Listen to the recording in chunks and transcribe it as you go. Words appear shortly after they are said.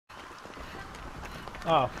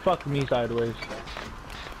Oh, fuck me sideways.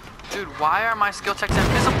 Dude, why are my skill checks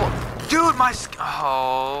invisible? Dude,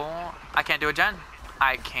 oh, I can't do a gen.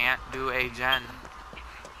 I can't do a gen.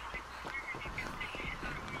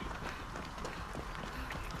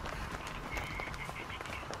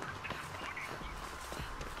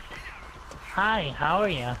 Hi, how are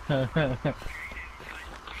you?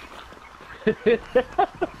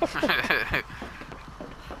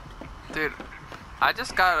 Dude, I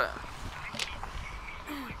just gotta...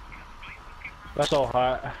 That's so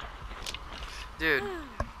hot. Dude,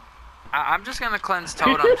 I'm just gonna cleanse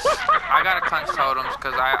totems. I gotta cleanse totems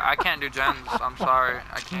because I can't do gens. I'm sorry,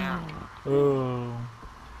 I can't. Oh.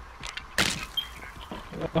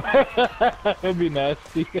 It'd be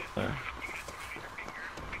nasty.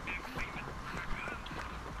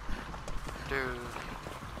 Dude,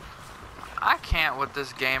 I can't with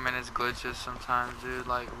this game and its glitches sometimes, dude.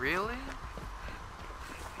 Like, really?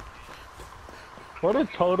 What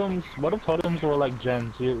if totems were like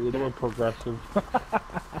gens? They were progressive. That'd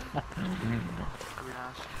be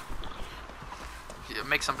nice. Yeah,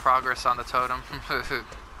 make some progress on the totem.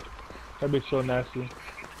 That'd be so nasty.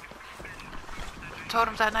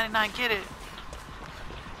 Totems at 99, get it.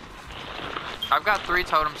 I've got 3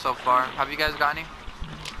 totems so far. Have you guys got any?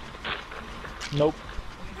 Nope.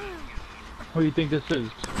 What do you think this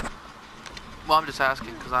is? Well, I'm just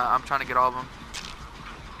asking because I'm trying to get all of them.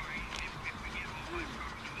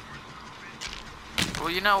 Well,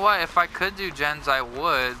 you know what? If I could do gens, I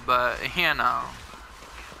would, but you know.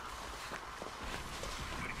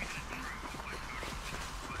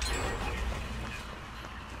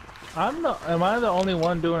 Am I the only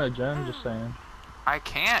one doing a gen? Just saying. I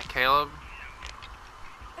can't, Caleb.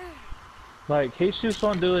 Like, Jesus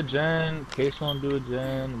won't do a gen, Case won't do a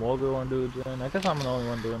gen, Wolver won't do a gen. I guess I'm the only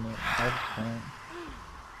one doing it. I just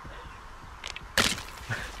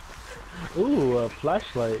can't. Ooh, a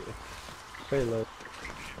flashlight. Say look.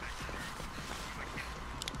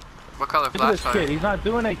 What color Look at this flashlight? kid, he's not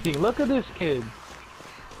doing anything. Look at this kid.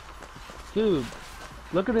 Dude,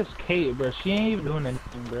 look at this Kate, bro. She ain't even doing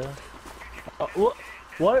anything, bro.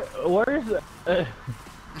 Where is it?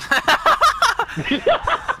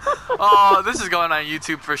 Oh, this is going on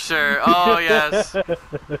YouTube for sure. Oh, yes.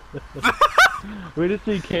 We just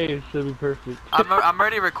see Case, it'll be perfect. I'm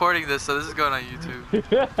already recording this, so this is going on YouTube.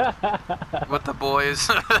 With the boys.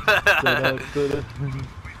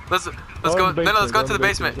 Let's go. No, let's go to the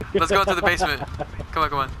basement. Let's go into the basement. Come on,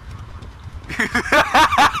 come on.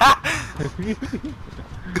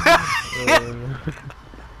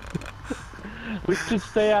 We should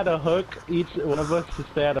stay at a hook. Each one of us should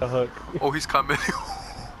stay at a hook. Oh, he's coming.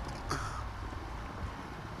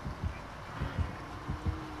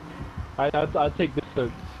 I'll take this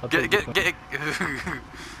hook. Get.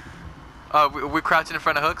 We crouching in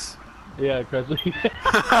front of hooks. Yeah, Chris. We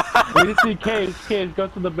just see Case. Case, go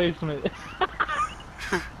to the basement.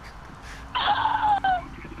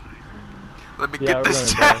 Let me get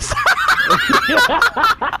this chest.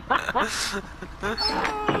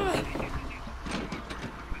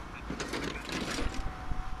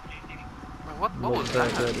 What was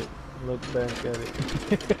that? Look back at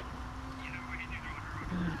it.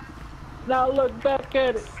 Now look back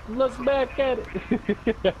at it. Look back at it.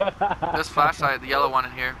 This flashlight, the yellow one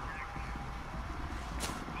in here.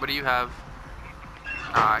 What do you have?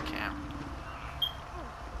 Ah, I can't.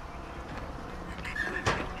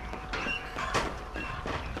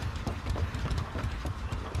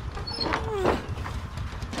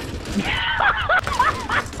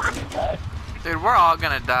 Dude, we're all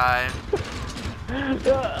gonna die.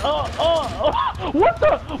 What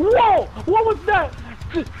the? Whoa! What was that?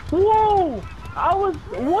 Whoa!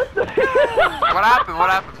 What the? What happened? What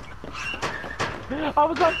happened? I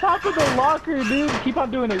was on top of the locker, dude. Keep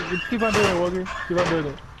on doing it. Keep on doing it, Walker. Keep on doing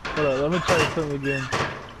it. Hold on, let me try something again.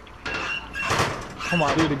 Come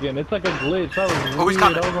on, do it again. It's like a glitch. That was weird. I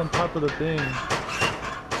was on top of the thing.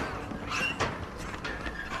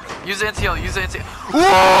 Use the NCL. Use the NCL.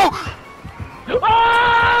 Whoa!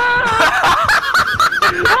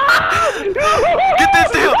 Get that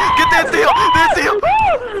steal! Get that steal! That steal!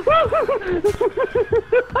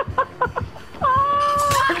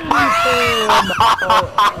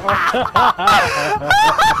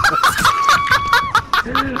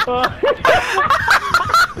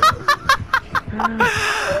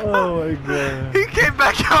 Oh my god. He came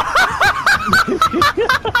back out.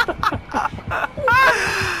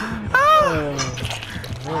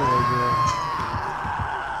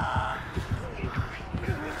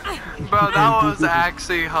 Bro, that was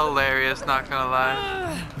actually hilarious, not gonna lie.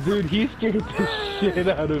 Dude, he scared the shit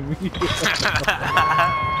out of me.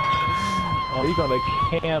 Oh Oh, he's gonna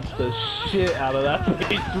camp the shit out of that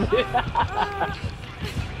basement.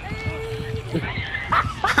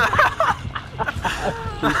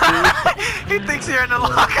 He thinks you're in the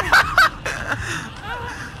locker.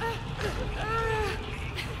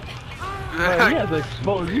 Bro, he has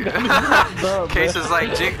exposed. You got me fucked up, Case bro. is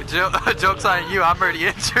like, joke's on you, I'm already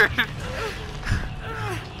injured.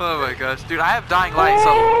 Oh my gosh, dude, I have dying light,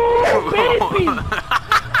 so...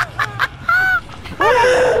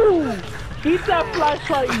 Eat that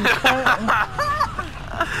flashlight, you cunt.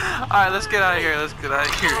 Alright, let's get out of here, let's get out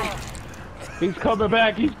of here. He's coming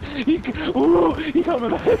back, he's coming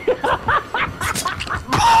back.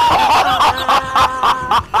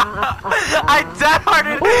 I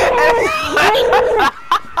dead-hearted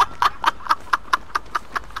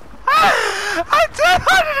I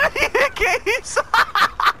dead-hearted the case.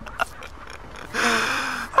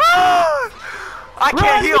 I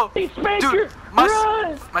can't heal. Dude,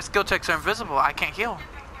 my skill checks are invisible. I can't heal.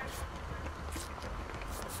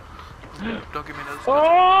 Don't give me those.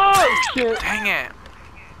 Oh shit! Dang it.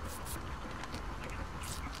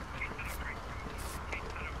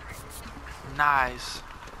 Nice.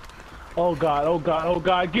 Oh god, oh god, oh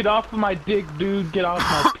god, get off of my dick, dude. Get off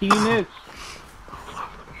my penis.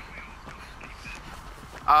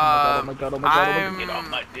 Oh my god, oh my god, oh my god, get off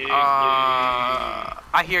my dick, dude.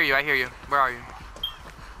 I hear you, Where are you?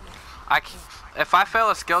 If I fail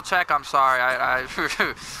a skill check, I'm sorry.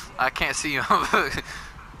 I can't see you.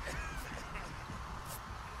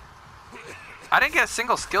 I didn't get a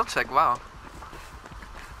single skill check, wow.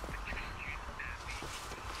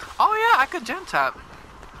 Oh yeah, I could gem tap.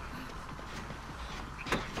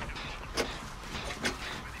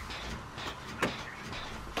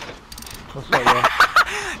 What's up, bro?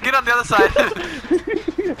 Get on the other side.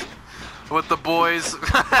 With the boys.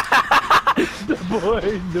 The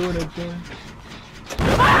boys doing a thing.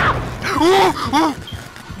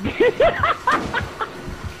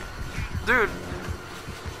 Dude.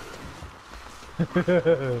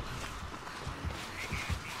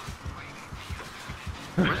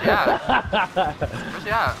 Where's he at? Where's he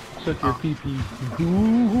at? Shut your pee-pee.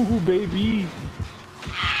 Ooh, baby.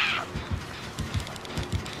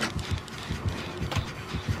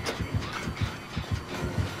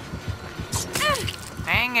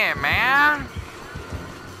 Dang it, man.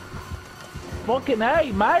 Fucking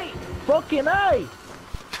A, mate. Fucking A.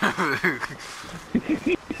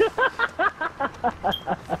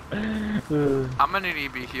 I'm gonna need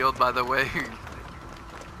to be healed, by the way.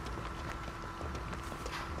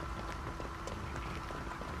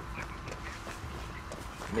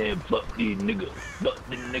 Man, fuck these niggas. Fuck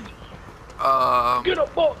these niggas. Get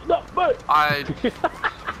up off that butt.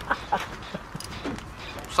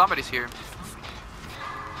 Somebody's here.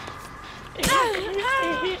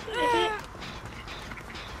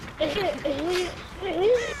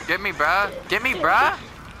 Get me, bruh. Get me, bruh.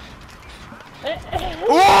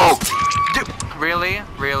 Ooh! Really?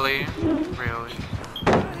 Really? Really?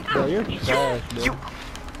 Bro, you're trash, bro.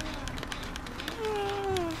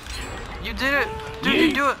 You did it.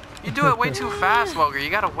 Dude, you do it way too fast, Woger.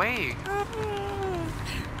 You gotta wait.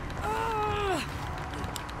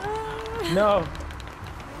 No.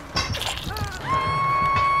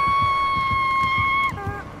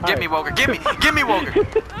 Get me, Woger. Get me, Woger.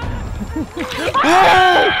 Ooh.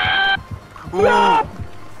 No!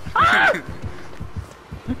 Ah!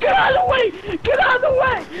 Get out of the way! Get out of the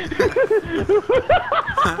way!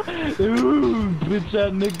 Ooh, bitch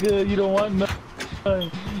ass nigga, you don't want no.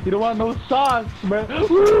 You don't want no sauce, man.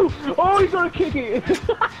 Woo! Oh, he's gonna kick it. Come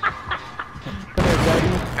here, daddy.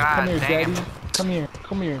 God Come here, damn. daddy. Come here.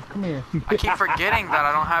 Come here. Come here. I keep forgetting that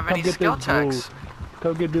I don't have any skill checks.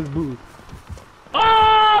 Come get this boost.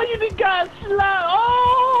 Oh, you done got slapped.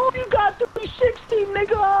 Oh, you got 360,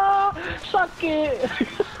 nigga. Suck it.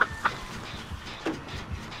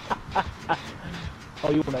 Oh,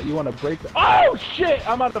 you wanna break it? Oh shit!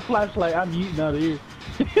 I'm out of flashlight. I'm yeeting out of here.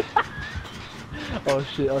 Oh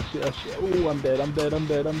shit! Oh shit! Oh shit! Ooh, I'm dead. I'm dead. I'm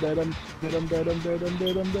dead. I'm dead. I'm dead. I'm dead. I'm dead. I'm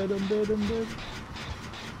dead. I'm dead. I'm dead. I'm dead.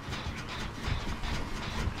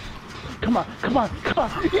 Come on! Come on! Come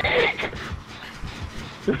on!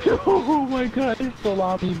 Oh my god! He's still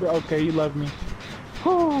on me, bro. Okay, he loved me.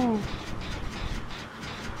 Oh.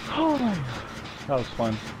 Oh my god. That was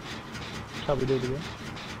fun. Shall we do it again?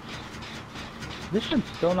 This shit's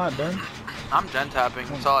still not done. I'm gen tapping.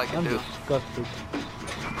 That's all I can do. I'm disgusted.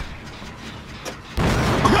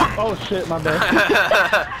 Oh shit, my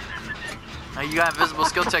bad. You got invisible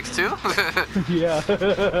skill checks too? Yeah.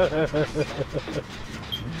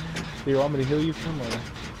 Do you want me to heal you from or?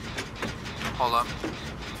 Hold up.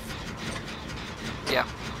 Yeah.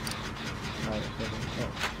 Alright,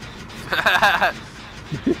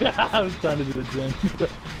 I was trying to do the gen.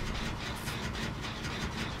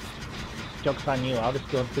 Joke's on you, I'll just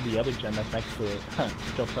go to the other gen that's next to it.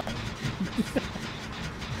 Joke's on you.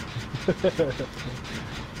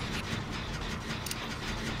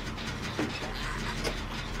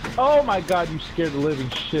 Oh my god, you scared the living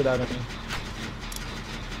shit out of me.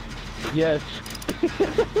 Yes.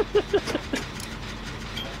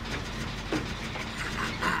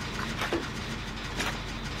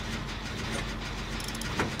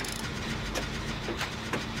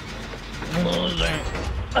 Loser.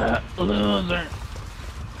 Loser.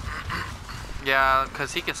 Yeah,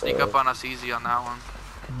 because he can sneak up on us easy on that one.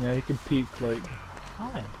 Yeah, he can peek like...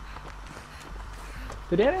 Hi.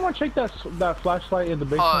 Did anyone check that flashlight in the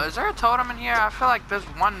basement? Oh, is there a totem in here? I feel like there's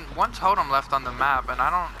one totem left on the map, and I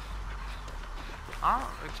don't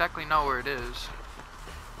exactly know where it is.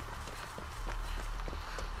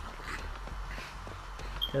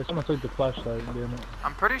 Yeah, someone took the flashlight, damn it.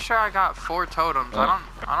 I'm pretty sure I got 4 totems. I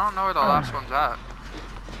don't know where the last one's at.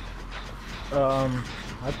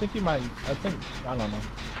 I think you might. I don't know.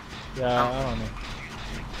 Yeah, I don't know.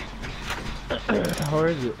 Where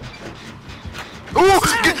is it? Ooh!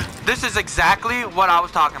 This is exactly what I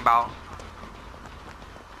was talking about.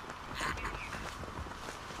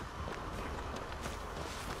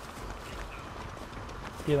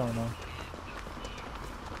 You don't know.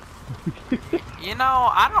 You know,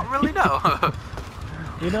 I don't really know.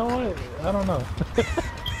 You know what? I don't know.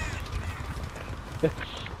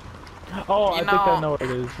 Oh, I think I know what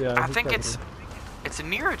it is. Yeah. I think it's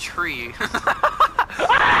near a tree.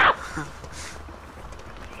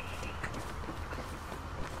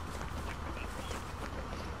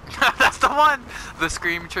 That's the one. The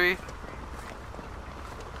scream tree.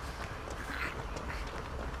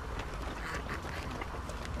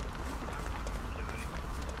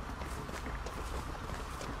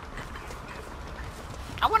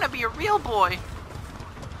 I want to be a real boy.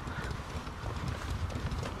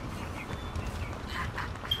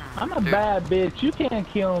 I'm a bad bitch. You can't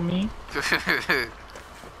kill me.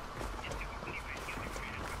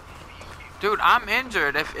 Dude, I'm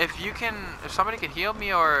injured. If somebody can heal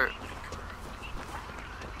me or...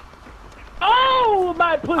 Oh,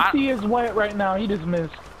 my pussy is wet right now. He just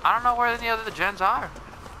missed. I don't know where any other gens are.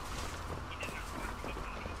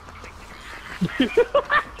 I'm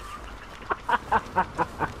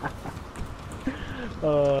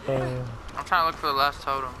trying to look for the last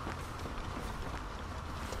totem.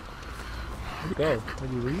 Where'd you go?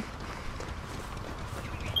 Did you leave?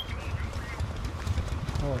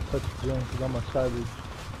 Oh, I touched the gym because I'm a savage.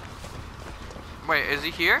 Wait, is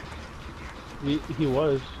he here? He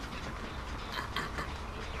was.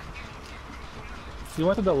 He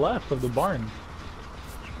went to the left of the barn.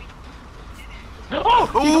 Oh!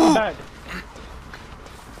 He's coming back!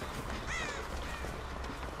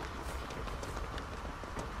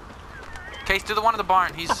 Case, do the one in the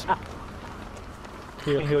barn. He's...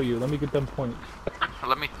 He'll heal you. Let me get them points.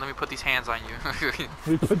 Let me put these hands on you.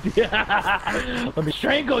 Let me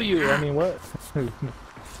strangle you. I mean, what?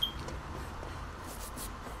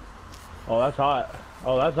 Oh, that's hot.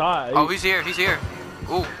 Oh, that's hot. Oh, he's here. He's here.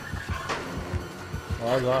 Ooh. Oh,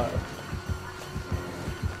 that's hot.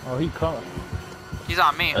 Oh, he coming. He's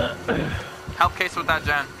on me. Help Case with that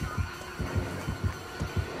gen.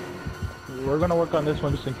 We're gonna work on this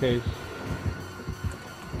one just in case.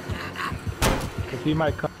 Cause he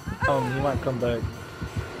might come. He might come back.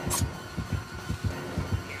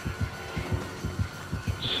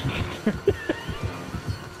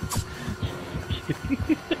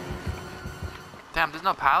 Damn, there's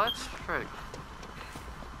no pallets? Frick.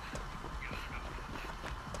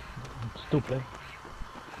 Stupid.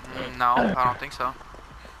 No, I don't think so.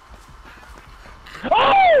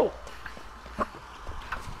 Oh!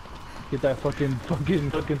 Get that fucking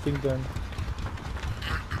thing done.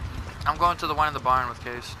 I'm going to the one in the barn with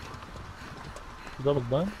Case. Is that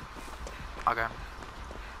done? Okay.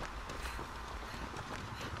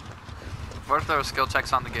 What if there were skill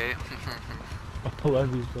checks on the gate? Oh,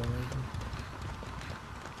 that'd be so amazing.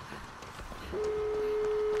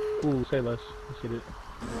 Ooh, say less. Let's get it.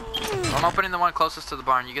 I'm opening the one closest to the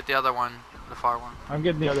barn. You get the other one, the far one. I'm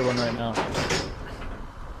getting the other one right now.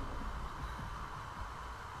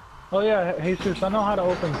 Oh yeah, Jesus, I know how to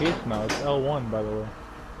open gates now. It's L1, by the way.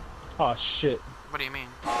 Oh shit. What do you mean?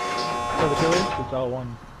 For the killers, it's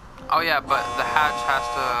L1. Oh yeah, but the hatch has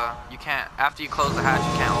to... You can't... After you close the hatch,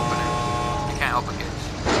 you can't open it. You can't open gates.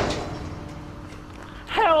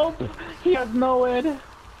 Help! He has no ed.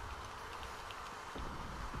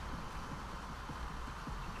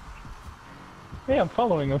 Hey, I'm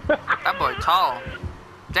following him. That boy tall.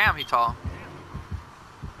 Damn, he tall.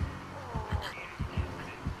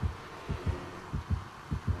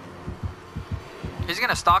 He's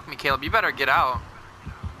gonna stalk me, Caleb. You better get out.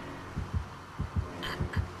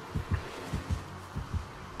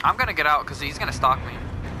 I'm gonna get out because he's gonna stalk me.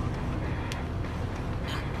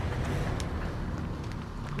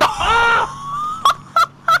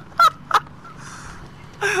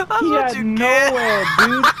 He had nowhere,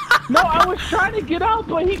 dude. No, I was trying to get out,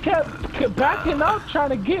 but he kept backing up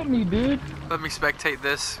trying to get me, dude. Let me spectate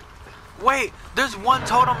this. Wait, there's one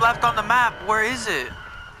totem left on the map. Where is it?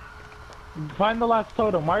 Find the last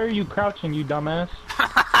totem. Why are you crouching, you dumbass?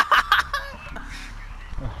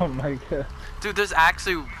 Oh my god. Dude, there's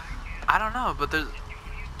actually... I don't know, but there's...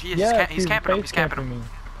 He's camping him. He's camping him.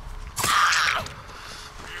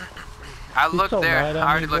 I looked there. I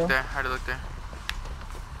already looked there.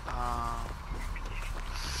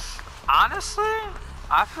 Honestly,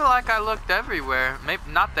 I feel like I looked everywhere. Maybe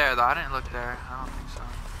not there though. I didn't look there. I don't think so.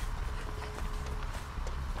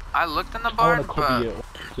 I looked in the barn, but. Watch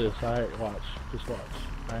this. Alright, watch. Just watch.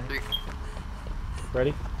 Alright.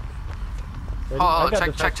 Ready? Oh,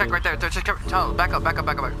 check right there. Check. Oh, back up.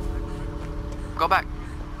 Go back.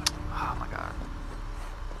 Oh my god.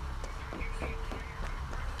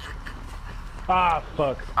 Ah,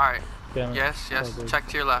 fuck. Alright. Damn it. Yes. Check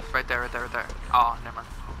to your left. Right there. Oh, never mind.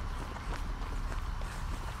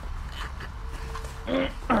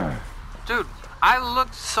 Dude, I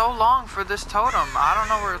looked so long for this totem. I don't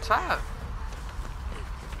know where it's at.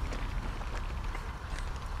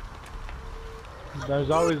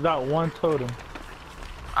 There's always that one totem.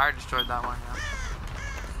 I already destroyed that one,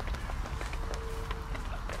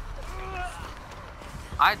 yeah.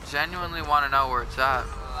 I genuinely want to know where it's at.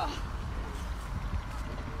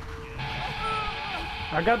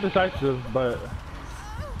 I got decisive, but...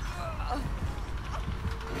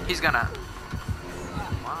 He's gonna...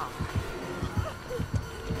 Wow.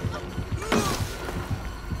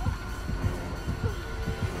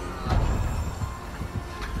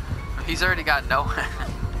 He's already got no...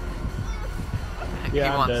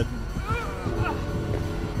 Yeah, I'm dead.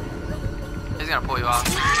 He's gonna pull you off.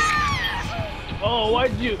 Oh,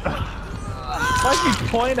 why'd you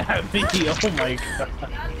point at me? Oh my god.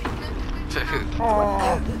 Dude.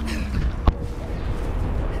 Oh.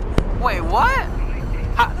 Wait, what?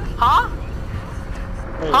 Huh?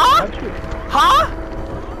 Wait,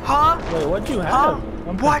 Huh? Wait, what'd you have?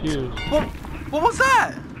 I'm what? confused. What was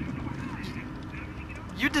that?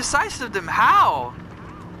 You decisived him. How?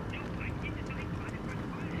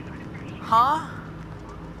 Huh?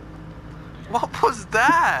 What was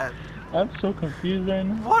that? I'm so confused right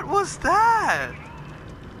now. What was that?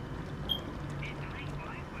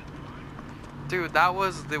 Dude, that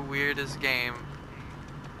was the weirdest game.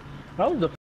 That was the